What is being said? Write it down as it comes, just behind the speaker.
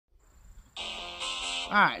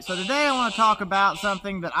Alright, so today I want to talk about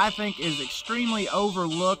something that I think is extremely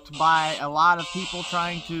overlooked by a lot of people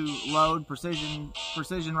trying to load precision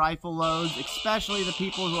rifle loads, especially the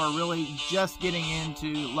people who are really just getting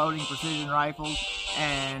into loading precision rifles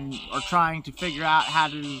and are trying to figure out how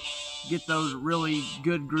to get those really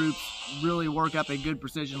good groups, really work up a good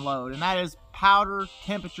precision load, and that is powder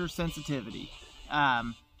temperature sensitivity.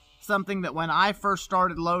 Something that when I first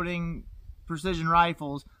started loading precision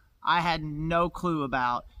rifles, I had no clue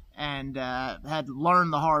about and had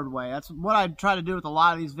learned the hard way. That's what I try to do with a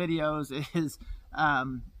lot of these videos, is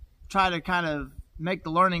try to kind of make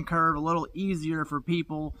the learning curve a little easier for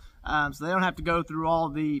people, so they don't have to go through all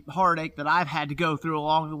the heartache that I've had to go through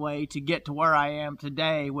along the way to get to where I am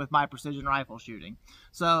today with my precision rifle shooting.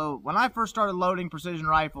 So when I first started loading precision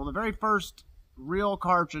rifle, the very first real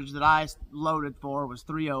cartridge that I loaded for was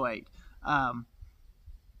 .308.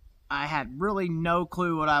 I had really no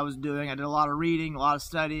clue what I was doing. I did a lot of reading, a lot of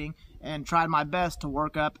studying, and tried my best to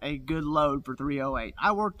work up a good load for .308.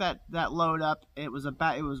 I worked that load up. It was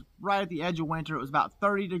right at the edge of winter. It was about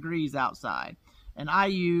 30 degrees outside, and I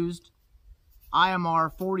used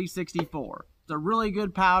IMR 4064. It's a really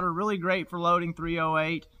good powder, really great for loading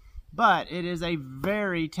 .308, but it is a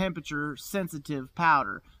very temperature sensitive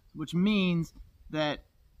powder, which means that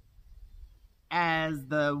as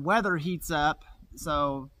the weather heats up,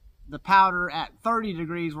 so the powder at 30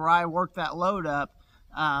 degrees where I worked that load up,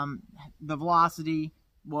 the velocity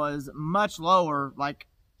was much lower, like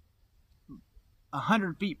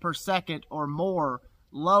 100 feet per second or more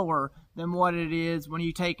lower than what it is when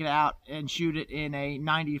you take it out and shoot it in a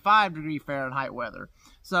 95 degree Fahrenheit weather.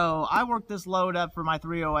 So I worked this load up for my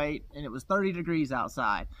 .308 and it was 30 degrees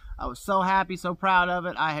outside. I was so happy, so proud of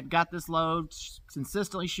it. I had got this load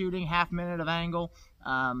consistently shooting half minute of angle.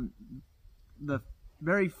 The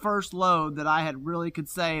very first load that I had really could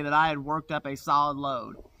say that I had worked up a solid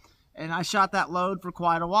load. And I shot that load for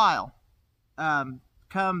quite a while.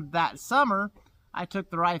 Come that summer, I took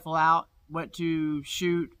the rifle out, went to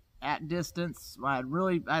shoot at distance. I had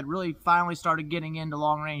really finally started getting into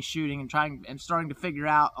long range shooting and starting to figure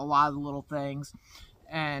out a lot of the little things.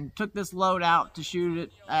 And took this load out to shoot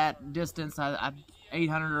it at distance,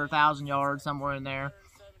 800 or 1,000 yards, somewhere in there.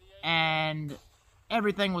 And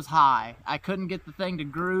everything was high. I couldn't get the thing to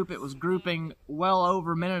group. It was grouping well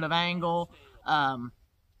over a minute of angle.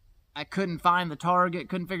 I couldn't find the target,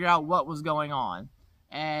 couldn't figure out what was going on.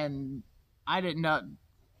 And I didn't know.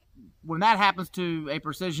 When that happens to a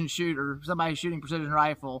precision shooter, somebody shooting precision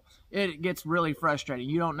rifle, it gets really frustrating.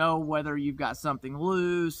 You don't know whether you've got something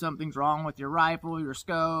loose, something's wrong with your rifle, your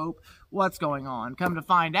scope, what's going on. Come to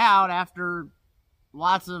find out, after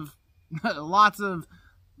lots of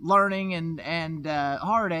learning and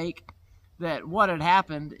heartache, that what had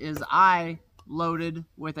happened is I loaded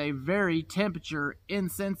with a very temperature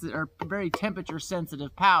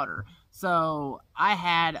sensitive powder. So I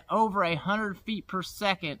had over 100 feet per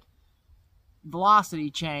second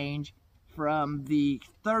velocity change from the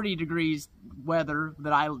 30 degrees weather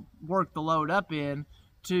that I worked the load up in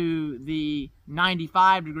to the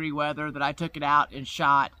 95 degree weather that I took it out and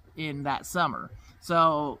shot in that summer.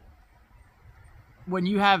 So when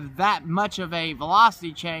you have that much of a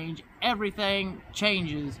velocity change, everything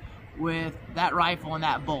changes with that rifle and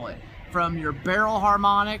that bullet. From your barrel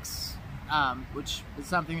harmonics, which is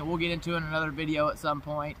something that we'll get into in another video at some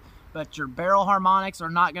point, but your barrel harmonics are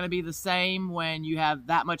not going to be the same when you have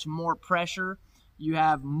that much more pressure. You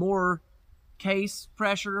have more case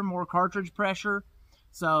pressure, more cartridge pressure,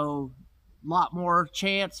 so a lot more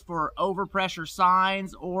chance for overpressure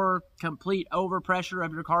signs or complete overpressure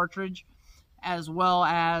of your cartridge, as well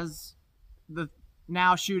as the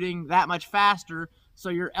now shooting that much faster, so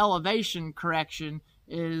your elevation correction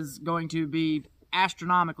is going to be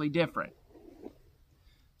astronomically different.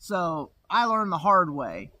 So I learned the hard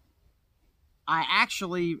way. I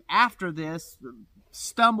actually, after this,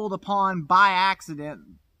 stumbled upon by accident,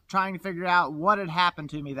 trying to figure out what had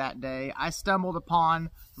happened to me that day. I stumbled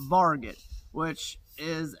upon Varget, which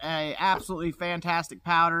is a absolutely fantastic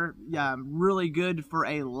powder, really good for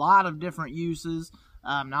a lot of different uses,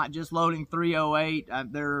 not just loading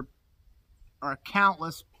 .308. There are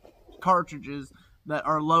countless cartridges that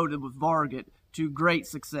are loaded with Varget to great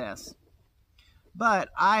success. But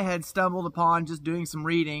I had stumbled upon, just doing some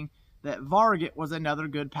reading, that Varget was another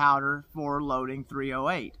good powder for loading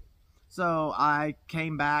 .308. So I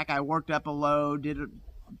came back, I worked up a load, did a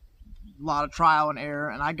lot of trial and error,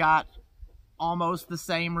 and I got almost the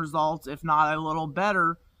same results, if not a little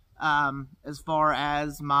better, as far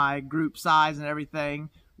as my group size and everything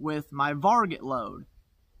with my Varget load.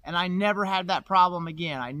 And I never had that problem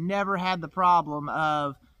again. I never had the problem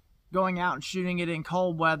of going out and shooting it in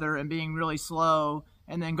cold weather and being really slow,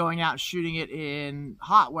 and then going out and shooting it in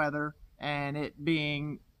hot weather and it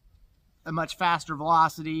being a much faster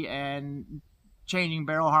velocity and changing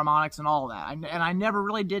barrel harmonics and all that. And I never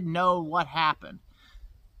really did know what happened.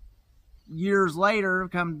 Years later,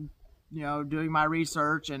 doing my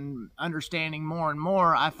research and understanding more and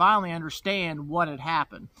more, I finally understand what had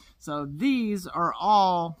happened. So these are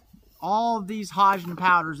all of these Hodgdon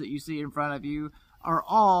powders that you see in front of you are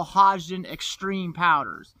all Hodgdon Extreme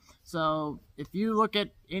powders. So if you look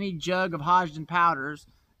at any jug of Hodgdon powders,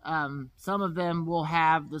 some of them will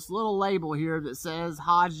have this little label here that says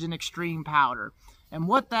Hodgdon Extreme powder. And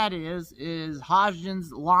what that is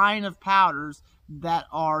Hodgdon's line of powders that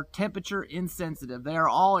are temperature insensitive. They are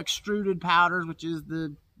all extruded powders, which is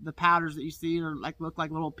the powders that you see look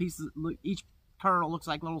like little pieces. Each kernel looks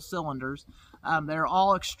like little cylinders. They're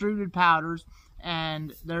all extruded powders,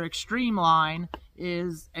 and their extreme line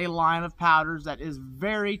is a line of powders that is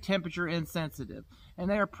very temperature insensitive. And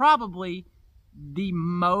they are probably the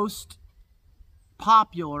most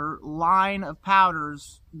popular line of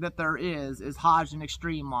powders that there is Hodgdon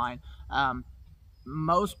Extreme line.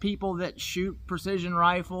 Most people that shoot precision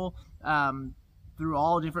rifle through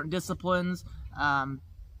all different disciplines,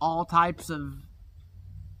 all types of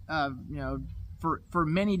for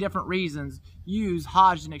many different reasons, use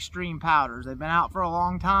Hodgdon Extreme powders. They've been out for a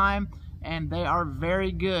long time, and they are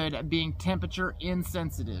very good at being temperature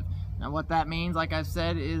insensitive. Now what that means, like I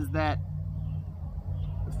said, is that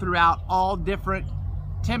throughout all different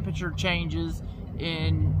temperature changes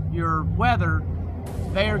in your weather,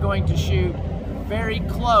 they are going to shoot very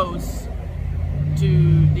close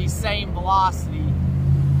to the same velocity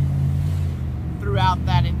throughout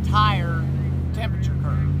that entire temperature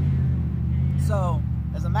curve. So,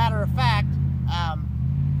 as a matter of fact,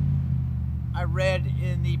 I read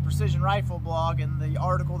in the Precision Rifle blog, in the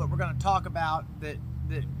article that we're going to talk about that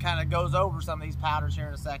kind of goes over some of these powders here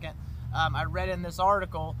in a second, I read in this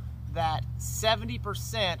article that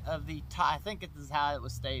 70% of the, I think this is how it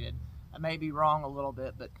was stated, I may be wrong a little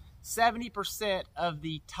bit, but 70% of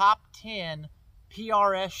the top 10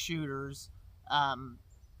 PRS shooters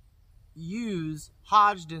use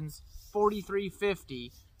Hodgdon's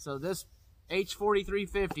 4350, so this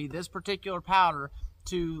H4350, this particular powder,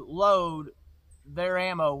 to load their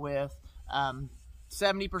ammo with.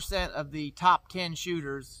 70% of the top 10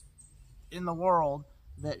 shooters in the world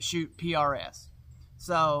that shoot PRS.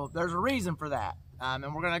 So there's a reason for that, and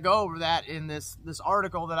we're going to go over that in this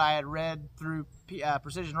article that I had read through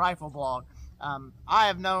Precision Rifle blog.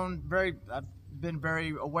 I've been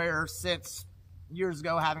very aware since years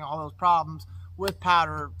ago, having all those problems with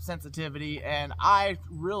powder sensitivity, and I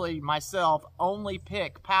really myself only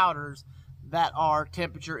pick powders that are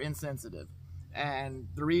temperature insensitive. And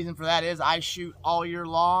the reason for that is I shoot all year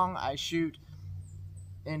long. I shoot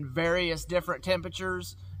in various different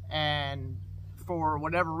temperatures, and for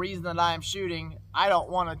whatever reason that I am shooting, I don't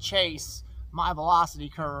want to chase my velocity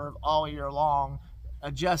curve all year long,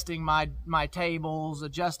 adjusting my tables,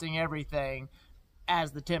 adjusting everything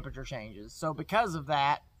as the temperature changes. So because of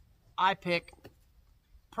that, I pick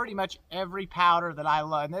pretty much every powder that I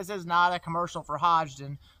love. And this is not a commercial for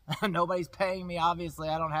Hodgdon. Nobody's paying me, obviously.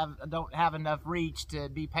 I don't have enough reach to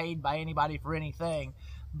be paid by anybody for anything.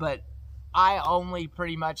 But I only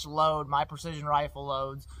pretty much load my precision rifle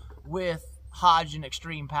loads with Hodgdon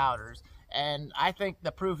Extreme powders. And I think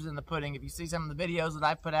the proof is in the pudding. If you see some of the videos that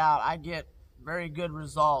I put out, I get very good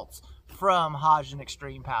results from Hodgdon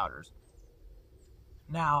Extreme powders.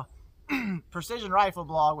 Now, Precision Rifle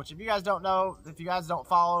blog, which if you guys don't know, if you guys don't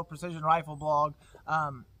follow Precision Rifle blog,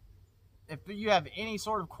 if you have any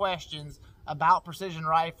sort of questions about precision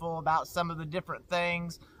rifle, about some of the different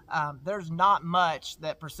things, there's not much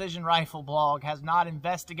that Precision Rifle blog has not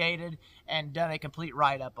investigated and done a complete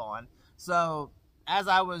write-up on. So as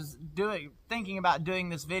I was thinking about doing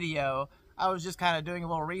this video, I was just kind of doing a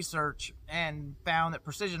little research and found that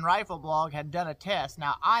Precision Rifle blog had done a test.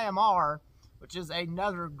 Now IMR, which is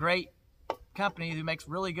another great company who makes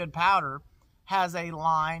really good powder, has a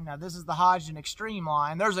line. Now this is the Hodgdon Extreme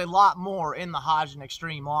line. There's a lot more in the Hodgdon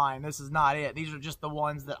Extreme line. This is not it. These are just the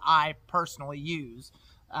ones that I personally use.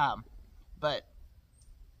 But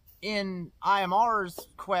in IMR's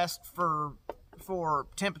quest for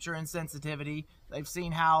temperature insensitivity, they've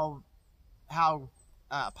seen how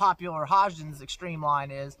popular Hodgdon's Extreme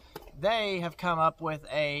line is. They have come up with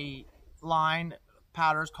a line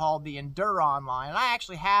powders called the Enduron line. And I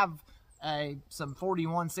actually have some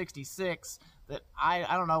 4166 that I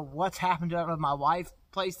don't know what's happened to it. My wife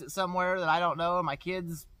placed it somewhere that I don't know. My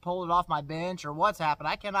kids pulled it off my bench, or what's happened.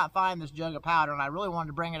 I cannot find this jug of powder, and I really wanted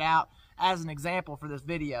to bring it out as an example for this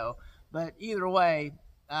video. But either way,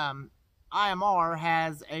 IMR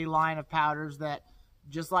has a line of powders that,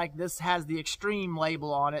 just like this has the extreme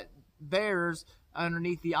label on it, theirs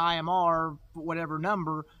underneath the IMR, whatever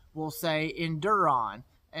number, will say Enduron.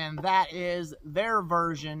 And that is their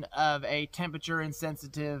version of a temperature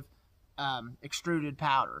insensitive extruded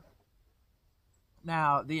powder.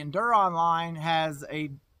 Now, the Enduron line has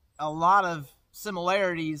a lot of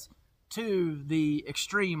similarities to the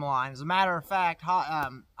extreme line. As a matter of fact,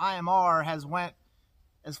 IMR has went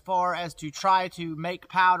as far as to try to make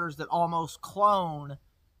powders that almost clone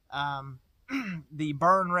the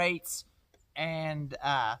burn rates and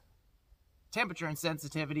temperature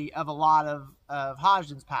insensitivity of a lot of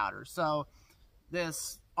Hodgdon's powders. So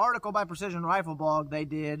this article by Precision Rifle Blog they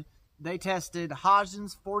tested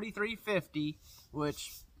Hodgdon's 4350,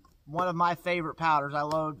 which one of my favorite powders. I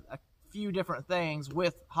load a few different things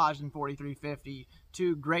with Hodgdon 4350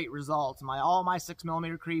 to great results. All my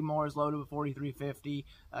 6mm Creedmoor is loaded with 4350.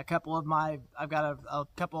 I've got a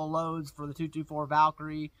couple of loads for the 224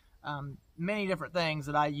 Valkyrie. Many different things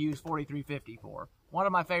that I use 4350 for. One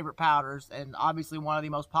of my favorite powders, and obviously one of the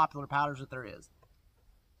most popular powders that there is.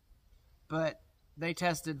 But they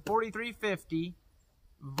tested 4350,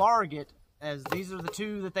 Varget, as these are the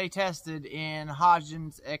two that they tested in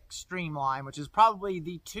Hodgdon's Extreme line, which is probably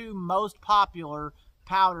the two most popular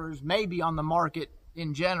powders maybe on the market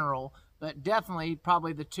in general, but definitely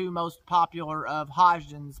probably the two most popular of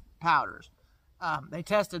Hodgdon's powders. They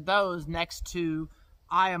tested those next to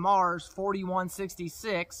IMR's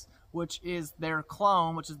 4166, which is their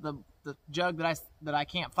clone, which is the jug that I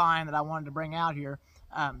can't find that I wanted to bring out here.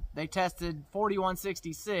 They tested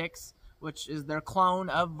 4166, which is their clone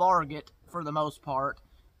of Varget for the most part,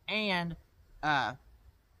 and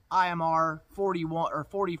IMR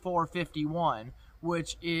 4451,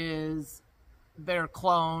 which is their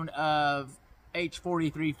clone of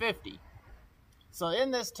H4350. So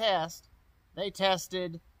in this test, they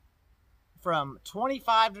tested from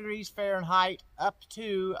 25 degrees Fahrenheit up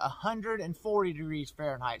to 140 degrees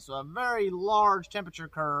Fahrenheit. So a very large temperature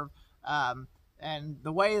curve. And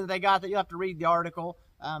the way that they got that, you'll have to read the article.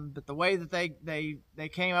 But the way that they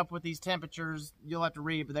came up with these temperatures, you'll have to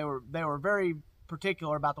read. But they were very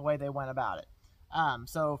particular about the way they went about it.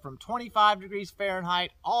 So from 25 degrees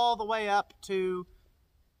Fahrenheit all the way up to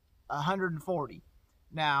 140.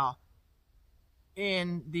 Now,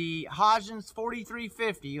 in the Hodgdon's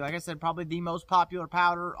 4350, like I said, probably the most popular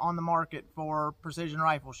powder on the market for precision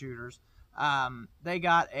rifle shooters, they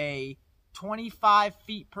got a 25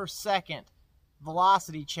 feet per second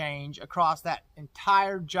velocity change across that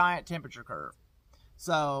entire giant temperature curve.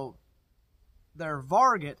 So their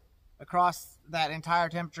Varget, across that entire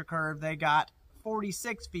temperature curve, they got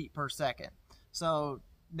 46 feet per second. So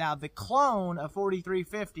now the clone of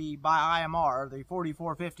 4350 by IMR, the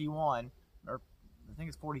 4451, or I think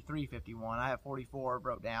it's 4351. I have 44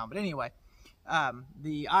 broke down. But anyway,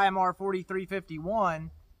 the IMR 4351,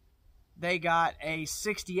 they got a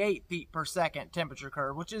 68 feet per second temperature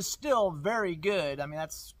curve, which is still very good. I mean,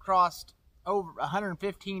 that's crossed over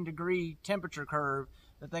 115 degree temperature curve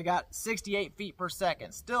that they got 68 feet per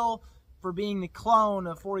second. Still, for being the clone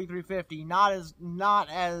of 4350, not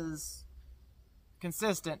as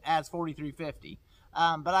consistent as 4350.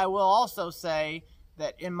 But I will also say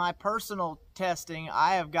that in my personal testing,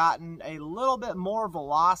 I have gotten a little bit more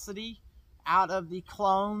velocity out of the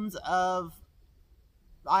clones of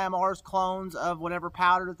IMR's clones of whatever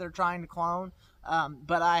powder that they're trying to clone,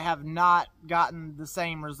 but I have not gotten the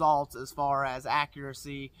same results as far as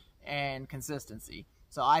accuracy and consistency.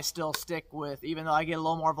 So I still stick with, even though I get a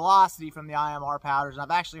little more velocity from the IMR powders, and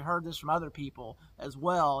I've actually heard this from other people as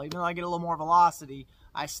well, even though I get a little more velocity,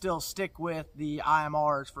 I still stick with the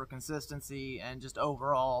IMRs for consistency and just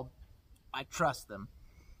overall, I trust them.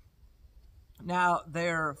 Now,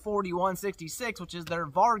 their 4166, which is their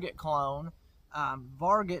Varget clone,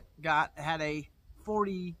 Varget had a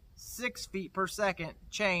 46 feet per second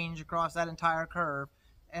change across that entire curve,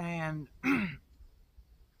 and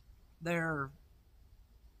their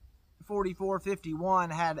 4451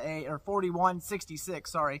 had or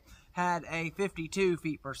 4166, sorry, had a 52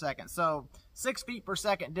 feet per second. So 6 feet per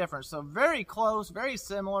second difference. So very close, very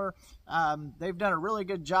similar. They've done a really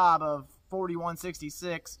good job of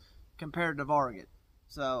 4166 compared to Varget.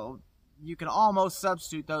 So you can almost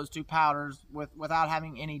substitute those two powders without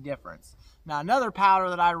having any difference. Now, another powder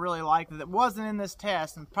that I really like that wasn't in this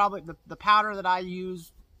test, and probably the powder that I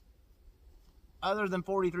use other than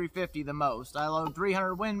 4350 the most. I load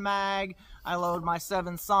 300 Win Mag, I load my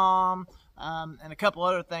 7 SOM, and a couple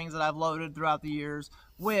other things that I've loaded throughout the years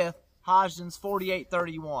with Hodgdon's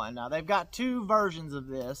 4831. Now, they've got two versions of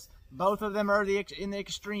this. Both of them are in the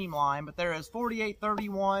extreme line, but there is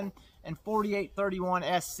 4831 and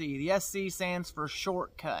 4831 SC. The SC stands for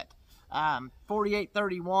shortcut.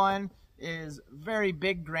 4831 is very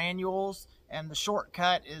big granules, and the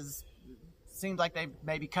shortcut seems like they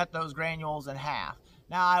maybe cut those granules in half.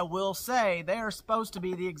 Now, I will say they are supposed to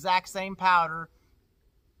be the exact same powder,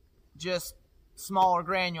 just smaller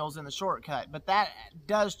granules in the shortcut, but that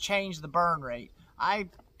does change the burn rate. I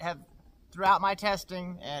have, throughout my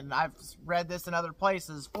testing, and I've read this in other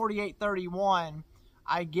places, 4831,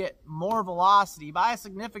 I get more velocity by a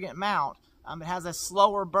significant amount. It has a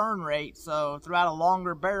slower burn rate, so throughout a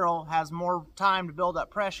longer barrel, has more time to build up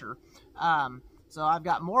pressure. So I've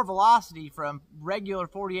got more velocity from regular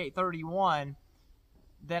 4831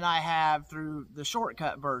 than I have through the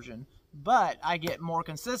shortcut version, but I get more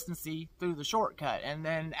consistency through the shortcut. And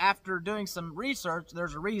then after doing some research,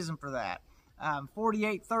 there's a reason for that.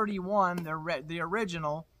 4831, the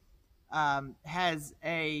original, has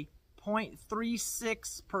a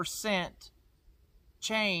 0.36%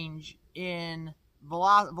 change in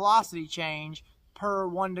velocity change per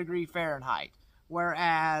 1 degree Fahrenheit,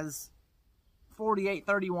 whereas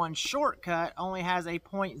 4831 shortcut only has a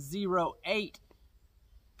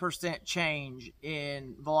 0.08% change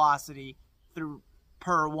in velocity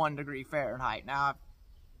per 1 degree Fahrenheit. Now,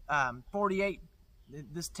 48,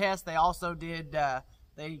 this test they also did,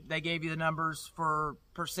 they gave you the numbers for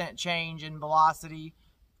percent change in velocity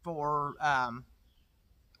for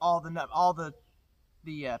all the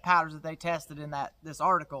powders that they tested in this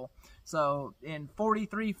article. So in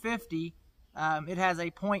 4350, it has a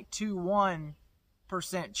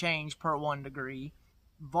 0.21% change per 1 degree.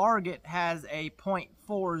 Varget has a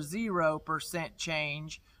 0.40%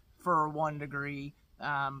 change for 1 degree.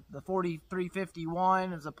 The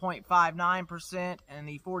 4351 is a 0.59%, and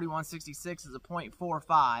the 4166 is a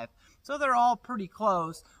 0.45. So they're all pretty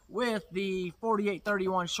close, with the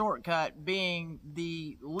 4831 shortcut being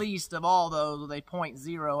the least of all those with a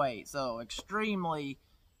 0.08. So extremely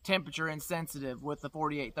temperature insensitive with the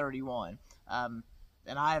 4831.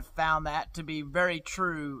 And I have found that to be very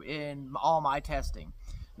true in all my testing.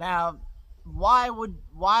 Now, why would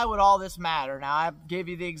all this matter? Now, I gave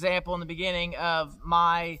you the example in the beginning of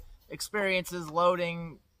my experiences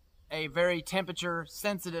loading a very temperature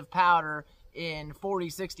sensitive powder in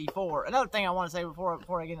 4064. Another thing I want to say before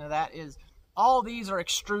I get into that is all these are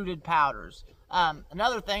extruded powders.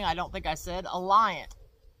 Another thing I don't think I said, Alliant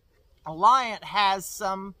has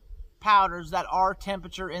some powders that are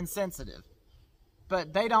temperature insensitive,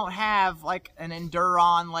 but they don't have like an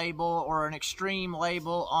Enduron label or an Extreme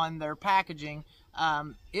label on their packaging.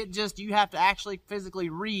 You have to actually physically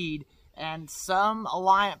read, and some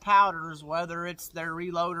Alliant powders, whether it's their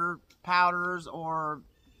Reloader powders or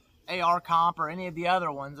AR Comp or any of the other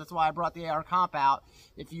ones, that's why I brought the AR Comp out.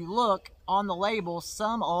 If you look on the label,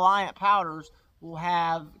 some Alliant powders will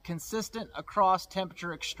have consistent across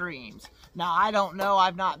temperature extremes. Now, I don't know,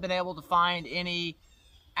 I've not been able to find any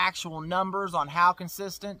actual numbers on how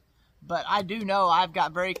consistent, but I do know I've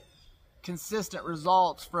got very consistent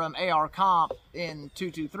results from AR Comp in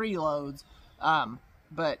 223 loads.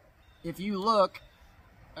 But if you look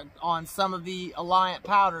on some of the Alliant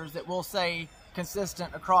powders, it will say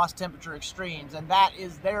consistent across temperature extremes, and that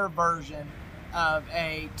is their version of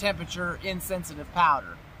a temperature insensitive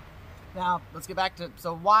powder. Now, let's get back to,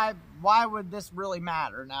 so why would this really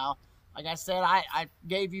matter? Now, like I said, I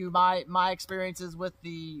gave you my experiences with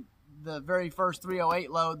the very first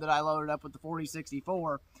 308 load that I loaded up with the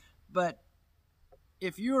 4064. But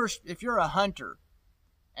if you're a hunter,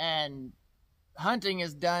 and hunting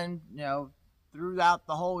is done, throughout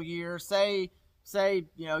the whole year, say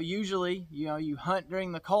usually you hunt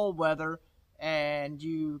during the cold weather, and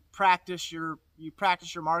you practice your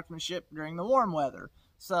marksmanship during the warm weather.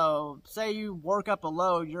 So say you work up a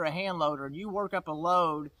load, you're a hand loader, and you work up a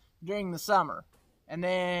load during the summer, and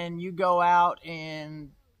then you go out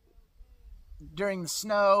during the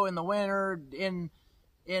snow in the winter in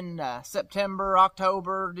September,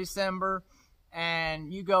 October, December,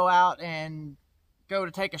 and you go out and go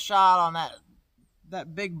to take a shot on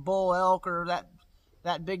that big bull elk or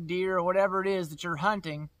that big deer or whatever it is that you're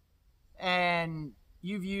hunting, and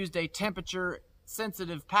you've used a temperature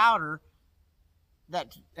sensitive powder,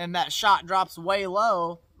 and that shot drops way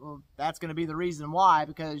low. Well, that's going to be the reason why,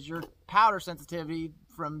 because your powder sensitivity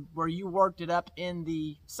from where you worked it up in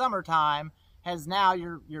the summertime has now,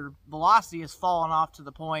 your velocity has fallen off to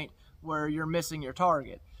the point where you're missing your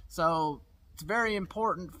target. So it's very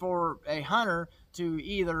important for a hunter to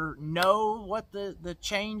either know what the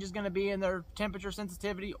change is going to be in their temperature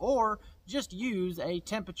sensitivity, or just use a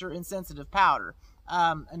temperature insensitive powder.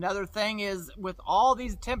 Another thing is, with all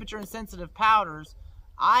these temperature insensitive powders,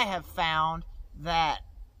 I have found that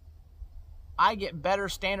I get better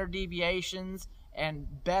standard deviations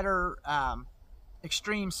and better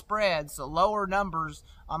extreme spreads, so lower numbers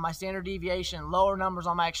on my standard deviation, lower numbers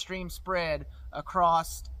on my extreme spread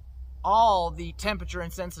across all the temperature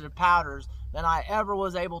insensitive powders than I ever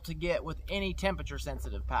was able to get with any temperature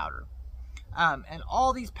sensitive powder. And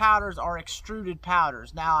all these powders are extruded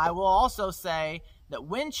powders. Now, I will also say that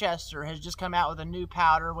Winchester has just come out with a new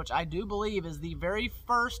powder, which I do believe is the very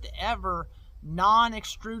first ever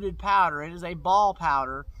non-extruded powder. It is a ball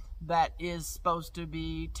powder that is supposed to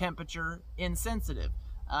be temperature insensitive.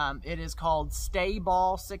 It is called Stay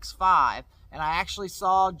Ball 6.5, and I actually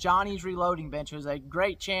saw Johnny's Reloading Bench, who's a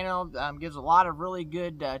great channel, gives a lot of really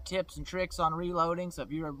good tips and tricks on reloading. So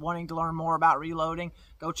if you're wanting to learn more about reloading,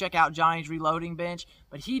 go check out Johnny's Reloading Bench.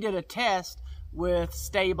 But he did a test with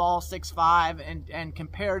Stay Ball 6.5 and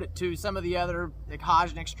compared it to some of the other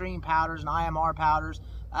Hagen Extreme powders and IMR powders.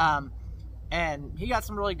 And he got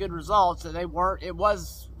some really good results. So it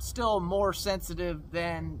was still more sensitive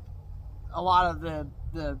than a lot of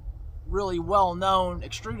the really well-known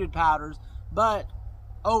extruded powders, but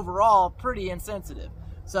overall pretty insensitive.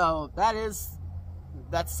 So that's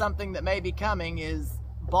something that may be coming, is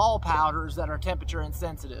ball powders that are temperature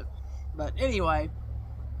insensitive. But anyway,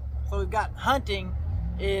 so we've got hunting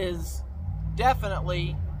is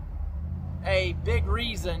definitely a big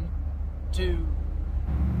reason to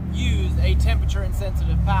use a temperature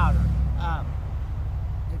insensitive powder.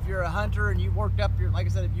 If you're a hunter and you worked up your, like I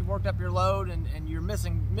said, if you worked up your load and you're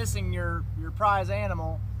missing your prize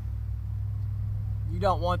animal, you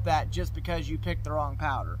don't want that just because you picked the wrong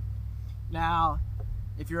powder. Now,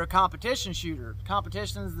 if you're a competition shooter,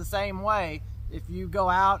 competition is the same way. If you go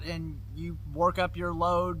out and you work up your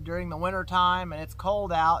load during the winter time and it's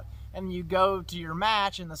cold out, and you go to your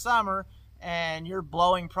match in the summer and you're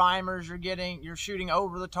blowing primers, you're shooting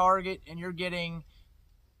over the target, and you're getting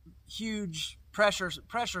huge pressure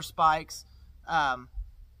spikes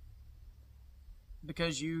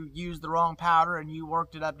because you used the wrong powder and you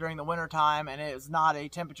worked it up during the winter time and it is not a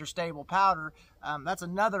temperature stable powder. That's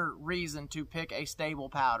another reason to pick a stable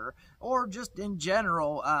powder. Or just in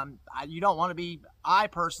general, you don't want to be, I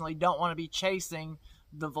personally don't want to be chasing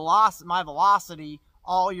my velocity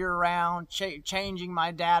all year round, changing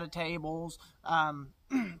my data tables,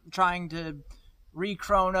 trying to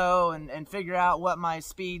re-chrono and figure out what my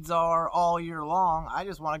speeds are all year long. I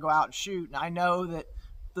just want to go out and shoot, and I know that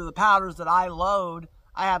the powders that I load,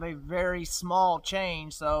 I have a very small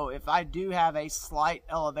change, so if I do have a slight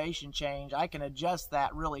elevation change, I can adjust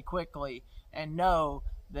that really quickly and know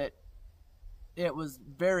that it was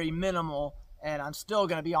very minimal and I'm still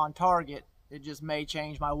going to be on target. It just may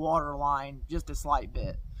change my water line just a slight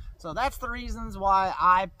bit. So that's the reasons why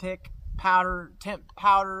I pick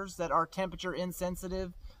powders that are temperature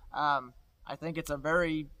insensitive. I think it's a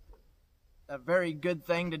very good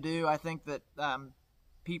thing to do. I think that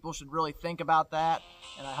people should really think about that,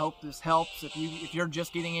 and I hope this helps. If you're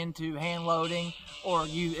just getting into hand loading, or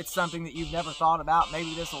it's something that you've never thought about,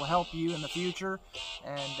 maybe this will help you in the future.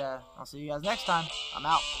 And I'll see you guys next time. I'm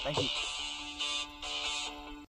out. Thank you.